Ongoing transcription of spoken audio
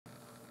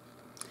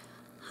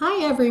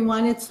Hi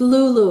everyone, it's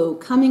Lulu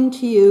coming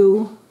to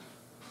you.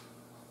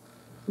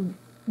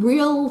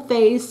 Real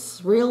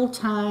face, real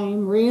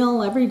time,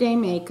 real everyday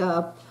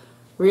makeup,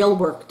 real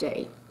work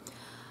day.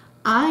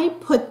 I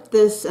put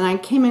this, and I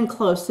came in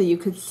close so you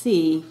could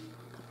see,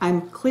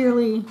 I'm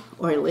clearly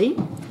oily.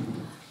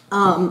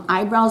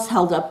 Eyebrows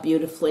held up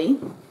beautifully.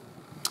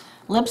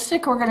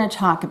 Lipstick we're going to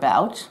talk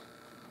about,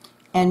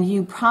 and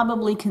you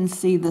probably can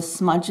see the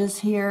smudges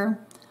here.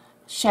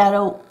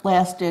 Shadow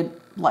lasted,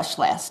 blush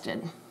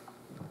lasted.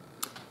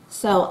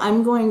 So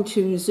I'm going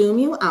to zoom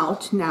you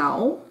out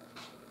now,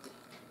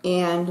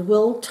 and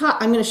we'll talk.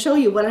 I'm going to show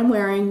you what I'm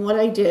wearing, what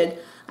I did.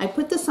 I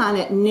put this on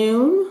at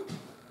noon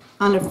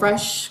on a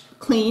fresh,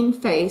 clean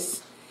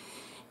face,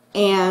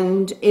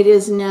 and it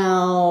is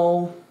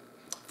now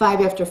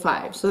 5 after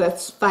 5, so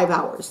that's 5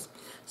 hours.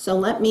 So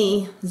let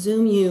me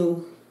zoom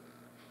you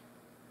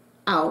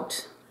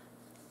out.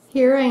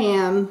 Here I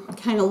am,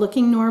 kind of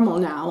looking normal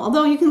now,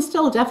 although you can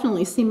still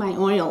definitely see my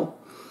oil.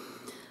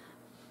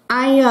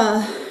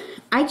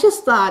 I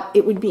just thought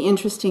it would be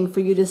interesting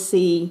for you to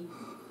see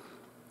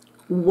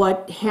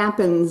what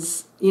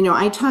happens. You know,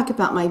 I talk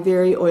about my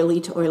very oily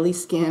to oily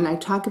skin. I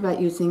talk about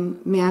using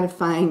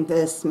mattifying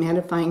this,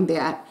 mattifying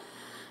that,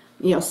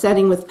 you know,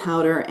 setting with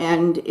powder,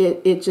 and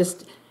it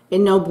just,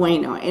 no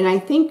bueno. And I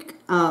think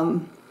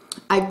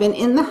I've been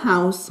in the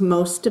house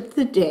most of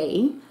the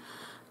day.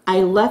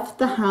 I left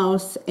the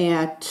house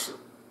at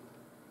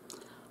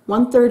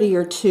 1:30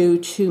 or 2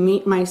 to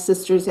meet my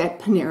sisters at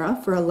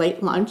Panera for a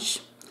late lunch.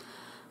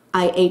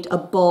 I ate a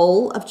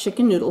bowl of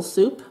chicken noodle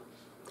soup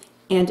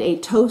and a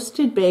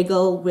toasted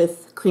bagel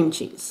with cream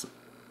cheese.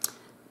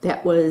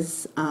 That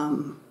was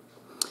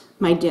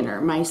my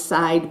dinner. My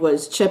side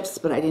was chips,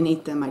 but I didn't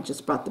eat them. I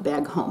just brought the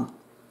bag home.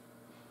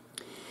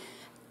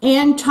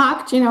 And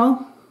talked, you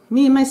know,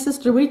 me and my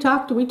sister, we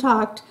talked,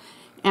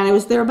 and I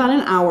was there about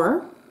an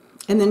hour,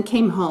 and then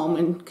came home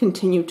and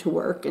continued to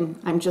work, and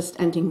I'm just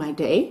ending my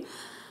day.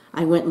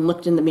 I went and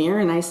looked in the mirror,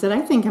 and I said,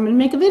 I think I'm going to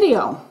make a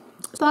video.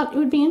 Thought it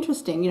would be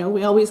interesting. You know,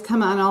 we always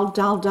come on all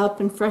dolled up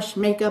and fresh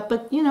makeup,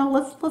 but you know,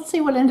 let's see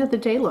what end of the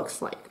day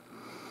looks like.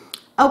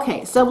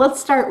 Okay, so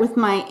let's start with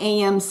my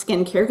AM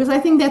skincare, because I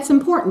think that's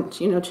important,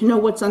 you know, to know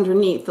what's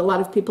underneath. A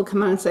lot of people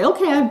come on and say,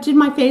 okay, I did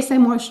my face, I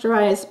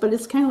moisturized, but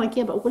it's kind of like,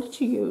 yeah, but what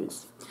did you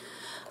use?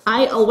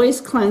 I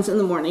always cleanse in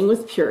the morning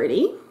with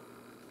Purity.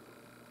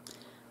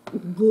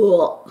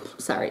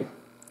 Sorry.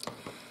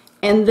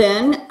 And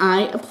then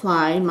I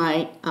apply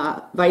my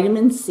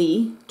vitamin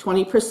C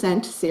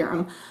 20%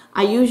 serum.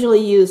 I usually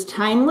use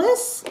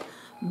Timeless,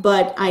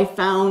 but I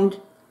found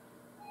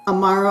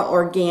Amara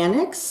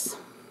Organics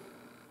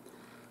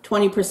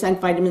 20%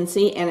 vitamin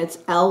C, and it's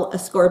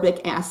L-ascorbic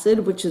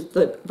acid, which is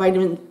the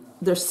vitamin.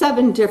 There's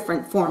 7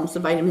 different forms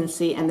of vitamin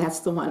C, and that's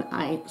the one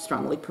I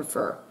strongly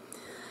prefer.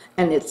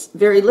 And it's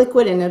very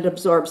liquid and it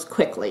absorbs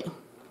quickly.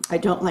 I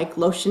don't like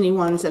lotiony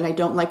ones, and I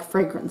don't like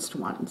fragranced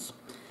ones.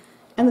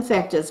 And the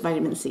fact is,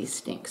 vitamin C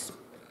stinks.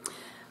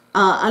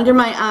 Under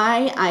my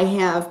eye, I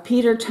have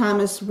Peter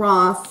Thomas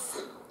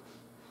Roth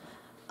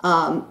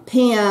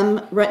PM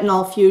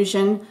Retinol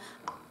Fusion.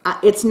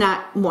 It's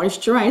not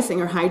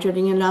moisturizing or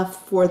hydrating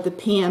enough for the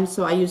PM,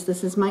 so I use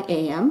this as my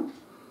AM.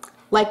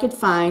 Like it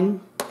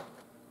fine.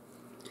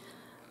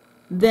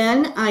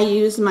 Then I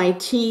use my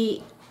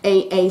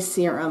TAA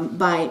serum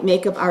by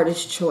Makeup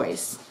Artist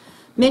Choice.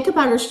 Makeup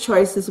Artist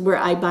Choice is where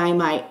I buy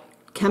my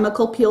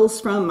chemical peels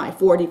from, my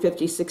 40,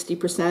 50,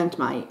 60%,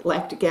 my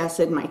lactic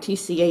acid, my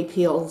TCA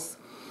peels.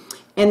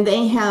 And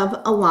they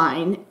have a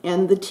line,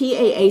 and the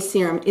TAA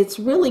serum, it's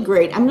really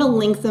great. I'm going to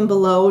link them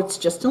below. It's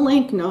just a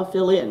link, no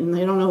affiliate, and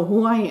they don't know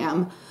who I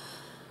am.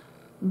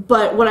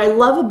 But what I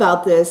love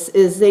about this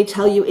is they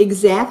tell you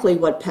exactly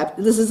what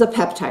this is a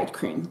peptide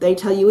cream. They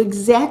tell you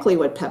exactly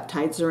what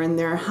peptides are in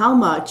there, how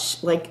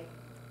much, like,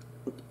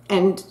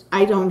 and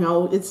I don't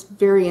know, it's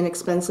very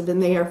inexpensive, and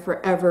they are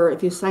forever,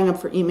 if you sign up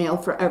for email,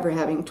 forever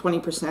having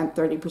 20%,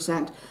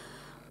 30%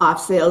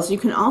 off sales. You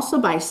can also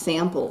buy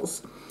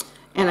samples.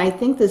 And I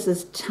think this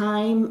is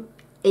Timeless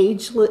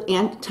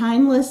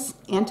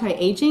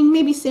Anti-Aging,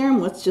 maybe serum,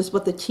 what's just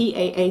what the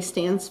TAA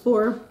stands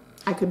for.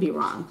 I could be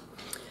wrong.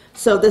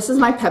 So this is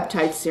my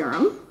peptide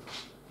serum.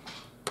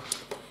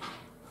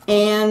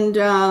 And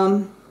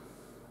I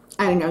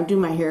don't know, do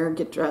my hair,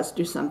 get dressed,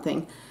 do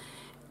something.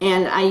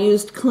 And I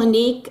used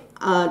Clinique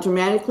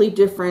Dramatically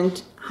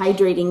Different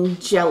Hydrating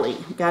Jelly.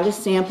 Got a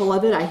sample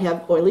of it. I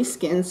have oily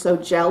skin, so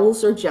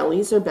gels or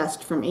jellies are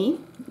best for me.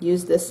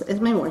 Use this as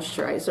my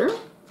moisturizer.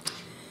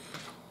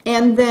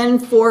 And then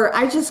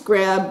I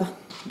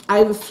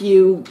have a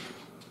few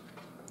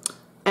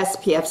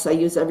SPFs I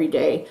use every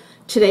day.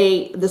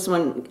 Today, this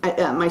one,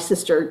 my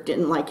sister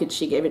didn't like it.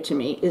 She gave it to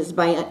me. It is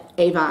by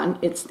Avon.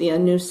 It's the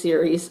new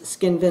series,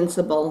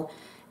 Skinvincible,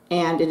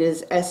 and it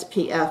is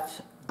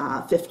SPF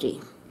 50.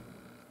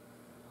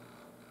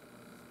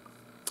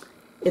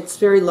 It's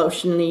very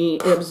lotiony,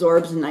 it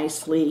absorbs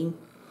nicely.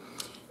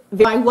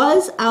 I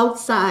was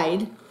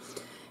outside,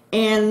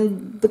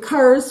 and the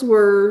cars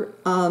were,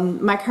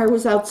 my car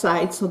was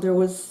outside, so there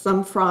was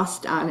some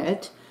frost on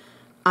it.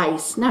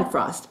 ice, not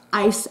frost,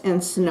 ice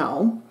and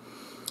snow.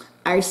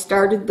 I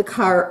started the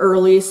car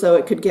early so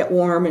it could get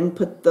warm and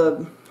put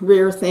the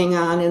rear thing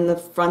on in the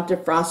front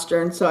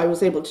defroster, and so I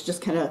was able to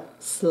just kind of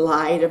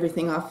slide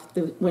everything off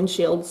the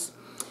windshields.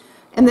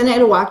 And then I had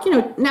to walk, you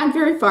know, not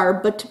very far,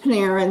 but to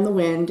Panera in the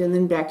wind and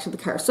then back to the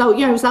car. So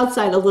yeah, I was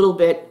outside a little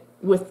bit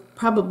with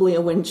probably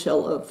a wind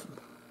chill of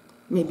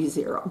maybe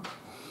 0.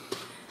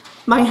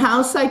 My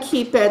house I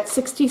keep at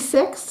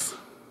 66,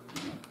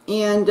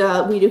 and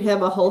we do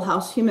have a whole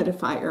house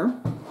humidifier,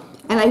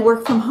 and I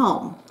work from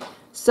home.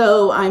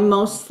 So I'm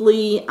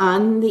mostly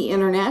on the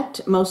internet,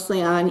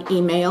 mostly on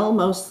email,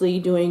 mostly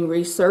doing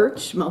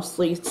research,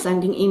 mostly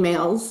sending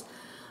emails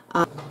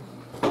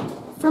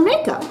for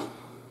makeup.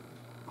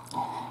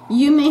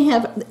 You may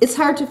have, it's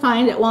hard to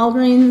find at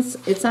Walgreens,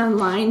 it's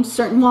online.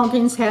 Certain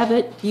Walgreens have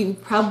it.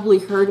 You've probably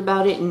heard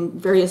about it in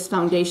various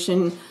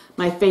foundation,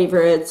 my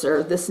favorites,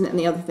 or this and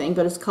the other thing,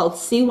 but it's called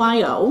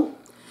CYO,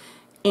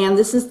 and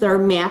this is their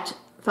matte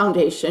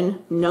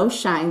foundation, no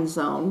shine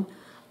zone.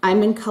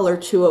 I'm in color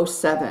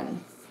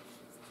 207.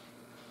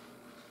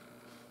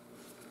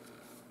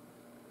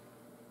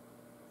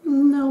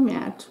 No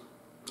matte.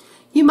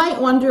 You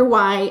might wonder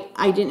why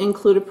I didn't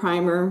include a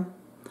primer.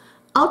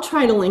 I'll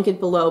try to link it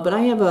below, but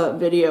I have a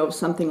video of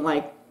something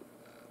like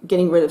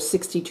getting rid of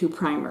 62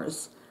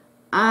 primers.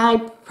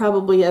 I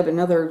probably have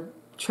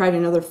tried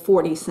another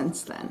 40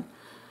 since then.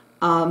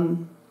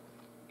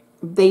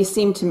 They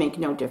seem to make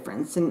no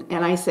difference, and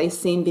I say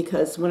seem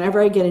because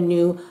whenever I get a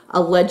new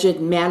alleged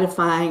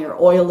mattifying or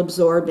oil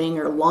absorbing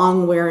or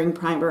long wearing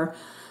primer,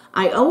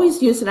 I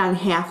always use it on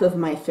half of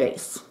my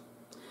face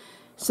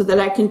so that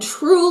I can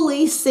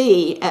truly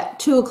see at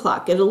 2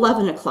 o'clock, at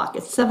 11 o'clock,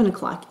 at 7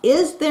 o'clock,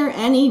 is there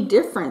any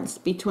difference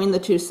between the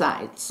two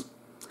sides?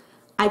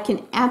 I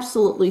can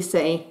absolutely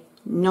say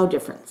no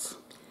difference.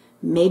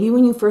 Maybe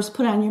when you first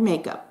put on your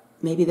makeup,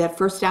 maybe that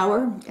first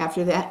hour,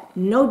 after that,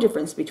 no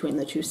difference between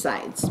the two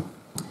sides.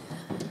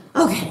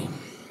 Okay,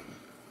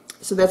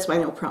 so that's why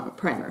no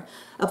primer.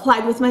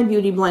 Applied with my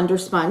Beauty Blender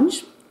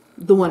sponge,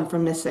 the one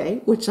from Miss A,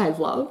 which I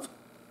love.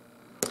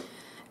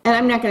 And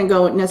I'm not going to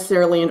go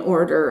necessarily in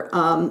order.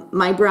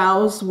 My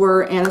brows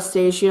were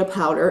Anastasia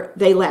powder.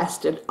 They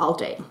lasted all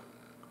day.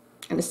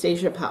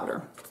 Anastasia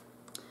powder.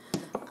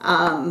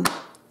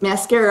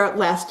 Mascara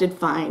lasted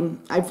fine.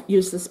 I've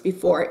used this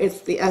before. It's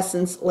the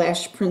Essence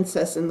Lash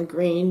Princess in the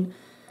green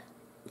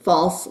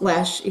false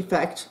lash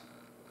effect.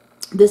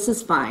 This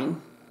is fine.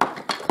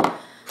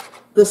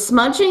 The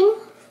smudging,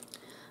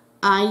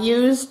 I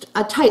used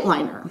a tight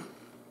liner.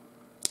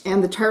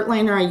 And the Tarte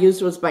liner I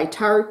used was by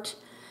Tarte.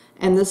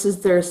 And this is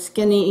their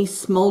Skinny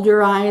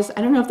Smolder Eyes.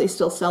 I don't know if they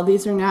still sell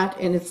these or not.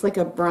 And it's like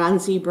a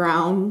bronzy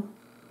brown.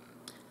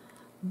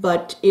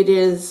 But it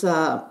is,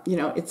 you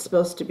know, it's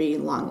supposed to be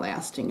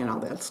long-lasting and all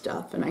that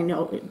stuff. And I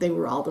know they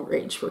were all the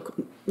rage for,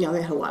 you know,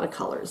 they had a lot of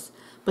colors.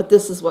 But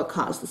this is what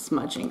caused the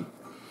smudging.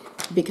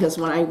 Because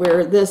when I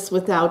wear this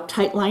without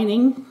tight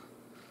lining,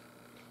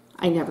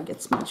 I never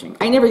get smudging.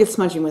 I never get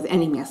smudging with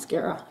any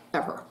mascara,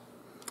 ever.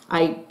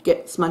 I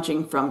get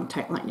smudging from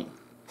tight lining.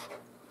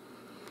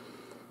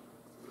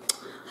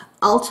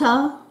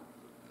 Ulta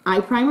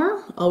eye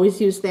primer, always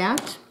use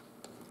that.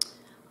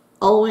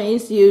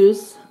 Always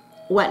use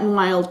Wet n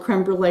Wild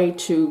Creme Brulee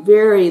to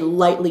very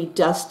lightly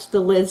dust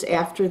the lids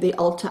after the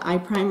Ulta eye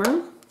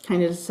primer,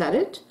 kind of to set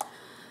it.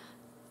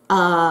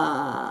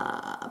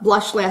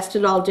 Blush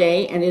lasted all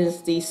day, and it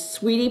is the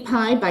Sweetie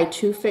Pie by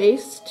Too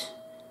Faced.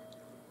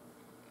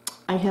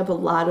 I have a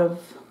lot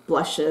of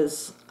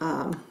blushes.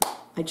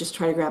 I just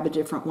try to grab a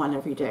different one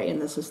every day,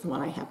 and this is the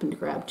one I happen to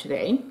grab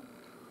today.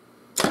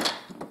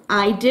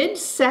 I did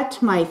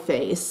set my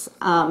face.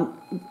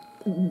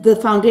 The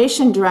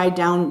foundation dried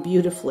down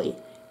beautifully.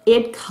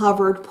 It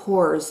covered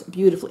pores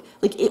beautifully.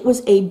 Like, it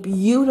was a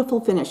beautiful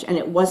finish, and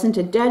it wasn't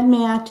a dead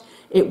matte.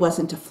 It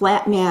wasn't a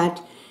flat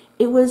matte.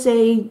 It was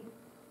a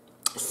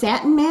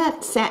satin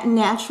matte, satin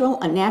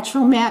natural, a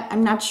natural matte.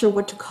 I'm not sure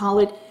what to call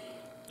it.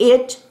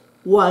 It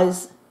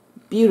was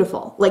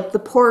beautiful. Like, the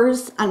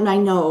pores on my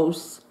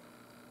nose,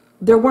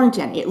 there weren't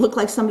any. It looked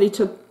like somebody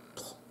took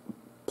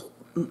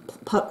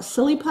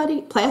silly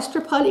putty,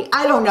 plaster putty,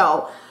 I don't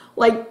know,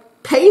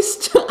 like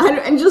paste,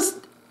 and just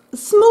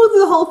smooth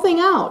the whole thing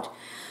out.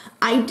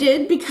 I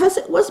did, because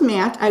it was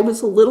matte, I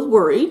was a little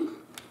worried.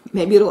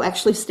 Maybe it'll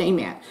actually stay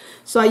matte.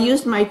 So I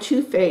used my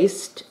Too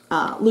Faced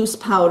loose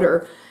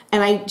powder,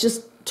 and I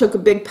just took a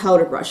big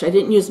powder brush. I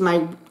didn't use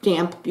my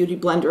damp beauty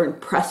blender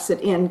and press it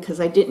in because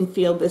I didn't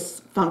feel this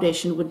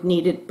foundation would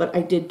need it, but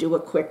I did do a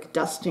quick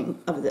dusting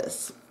of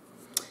this.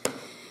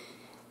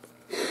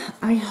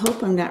 I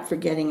hope I'm not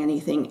forgetting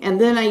anything.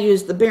 And then I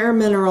used the Bare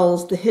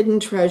Minerals, the Hidden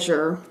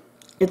Treasure.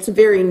 It's a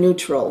very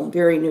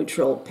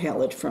neutral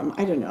palette from,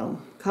 I don't know,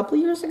 a couple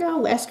of years ago,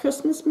 last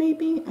Christmas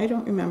maybe? I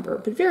don't remember,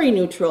 but very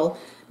neutral.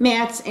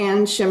 Mattes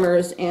and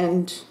shimmers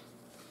and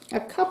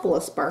a couple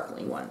of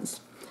sparkling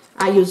ones.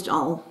 I used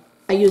all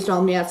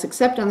mattes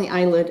except on the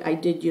eyelid. I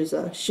did use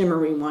a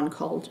shimmery one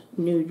called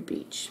Nude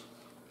Beach.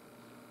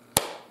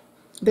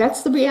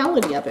 That's the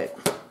reality of it.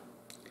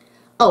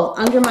 Oh,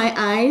 under my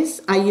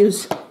eyes, I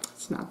use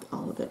It's not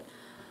all of it.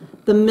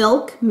 The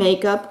Milk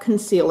Makeup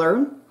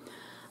Concealer.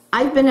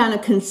 I've been on a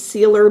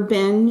concealer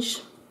binge.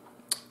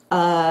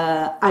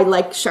 I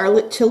like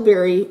Charlotte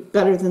Tilbury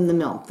better than the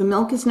Milk. The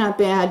Milk is not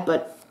bad,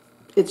 but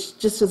it's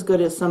just as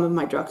good as some of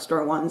my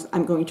drugstore ones.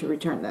 I'm going to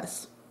return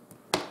this.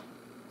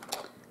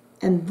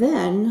 And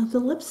then the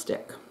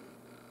lipstick.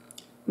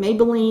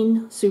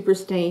 Maybelline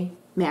Superstay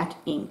Matte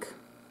Ink.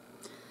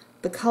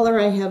 The color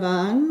I have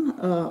on,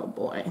 oh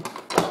boy.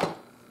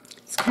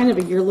 It's kind of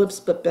a Your Lips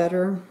But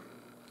Better.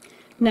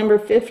 Number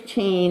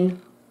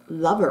 15,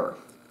 Lover.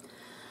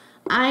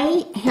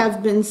 I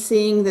have been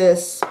seeing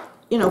this,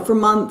 you know, for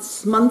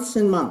months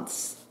and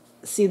months.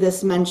 See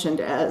this mentioned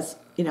as,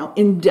 you know,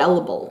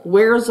 indelible,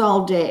 wears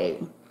all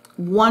day,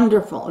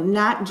 wonderful,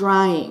 not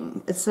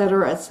drying,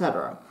 etc.,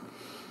 etc.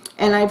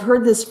 And I've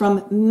heard this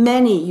from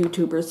many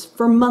YouTubers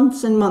for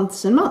months and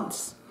months and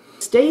months.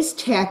 It stays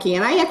tacky,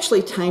 and I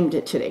actually timed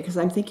it today because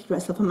I'm thinking to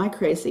myself, am I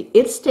crazy?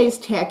 It stays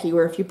tacky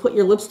where if you put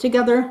your lips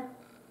together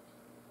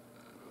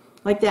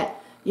like that,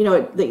 you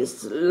know, they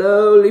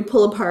slowly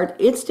pull apart.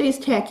 It stays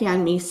tacky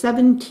on me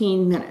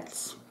 17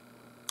 minutes,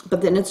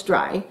 but then it's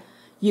dry.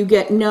 You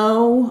get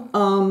no,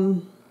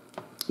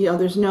 you know,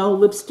 there's no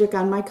lipstick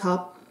on my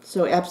cup,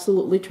 so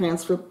absolutely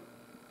transfer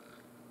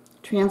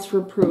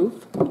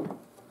proof.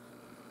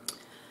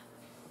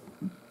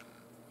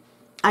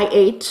 I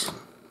ate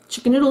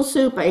chicken noodle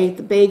soup, I ate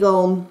the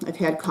bagel, I've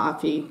had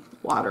coffee,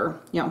 water,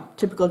 you know,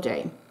 typical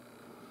day.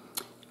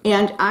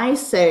 And I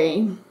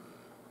say,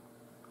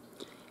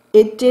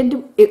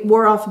 it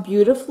wore off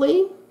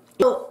beautifully.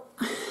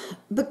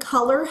 The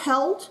color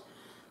held,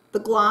 the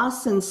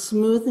gloss and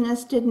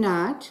smoothness did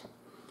not.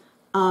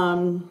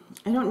 I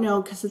don't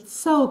know, because it's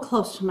so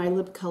close to my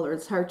lip color,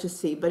 it's hard to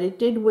see, but it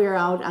did wear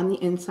out on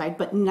the inside,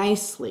 but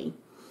nicely.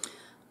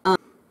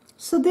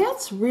 So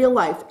that's real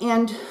life.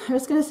 And I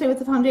was going to say with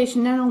the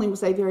foundation, not only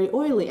was I very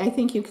oily, I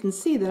think you can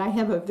see that I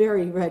have a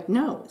very red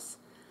nose.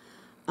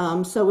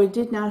 So it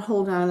did not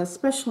hold on,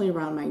 especially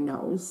around my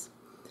nose.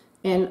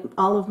 And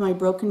all of my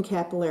broken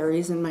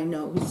capillaries in my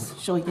nose,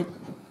 showing it.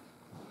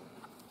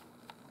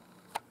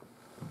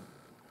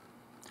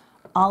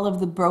 All of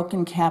the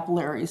broken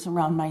capillaries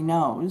around my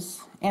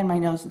nose, and my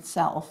nose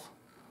itself,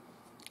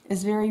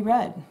 is very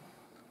red.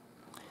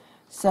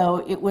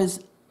 So it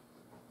was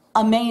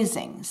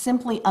amazing,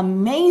 simply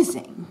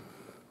amazing.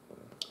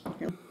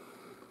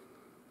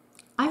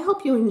 I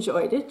hope you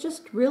enjoyed it,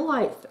 just real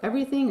life.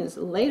 Everything is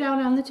laid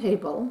out on the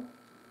table.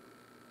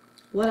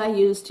 What I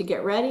use to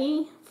get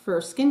ready for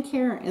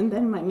skincare, and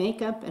then my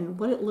makeup, and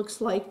what it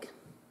looks like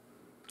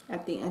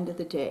at the end of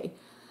the day.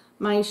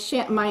 I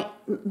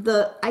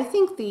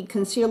think the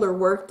concealer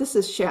worked. This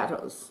is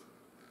shadows.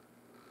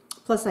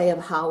 Plus I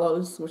have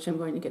hollows, which I'm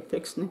going to get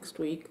fixed next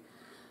week.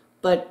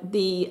 But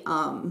the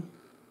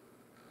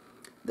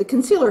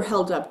concealer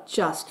held up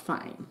just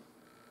fine.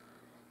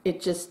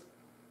 It just,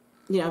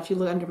 you know, if you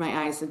look under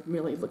my eyes, it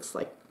really looks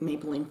like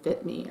Maybelline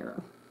Fit Me,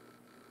 or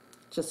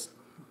just,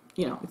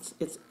 you know,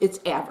 it's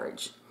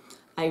average.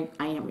 I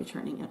am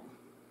returning it.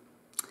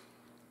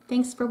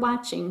 Thanks for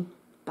watching.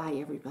 Bye,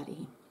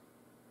 everybody.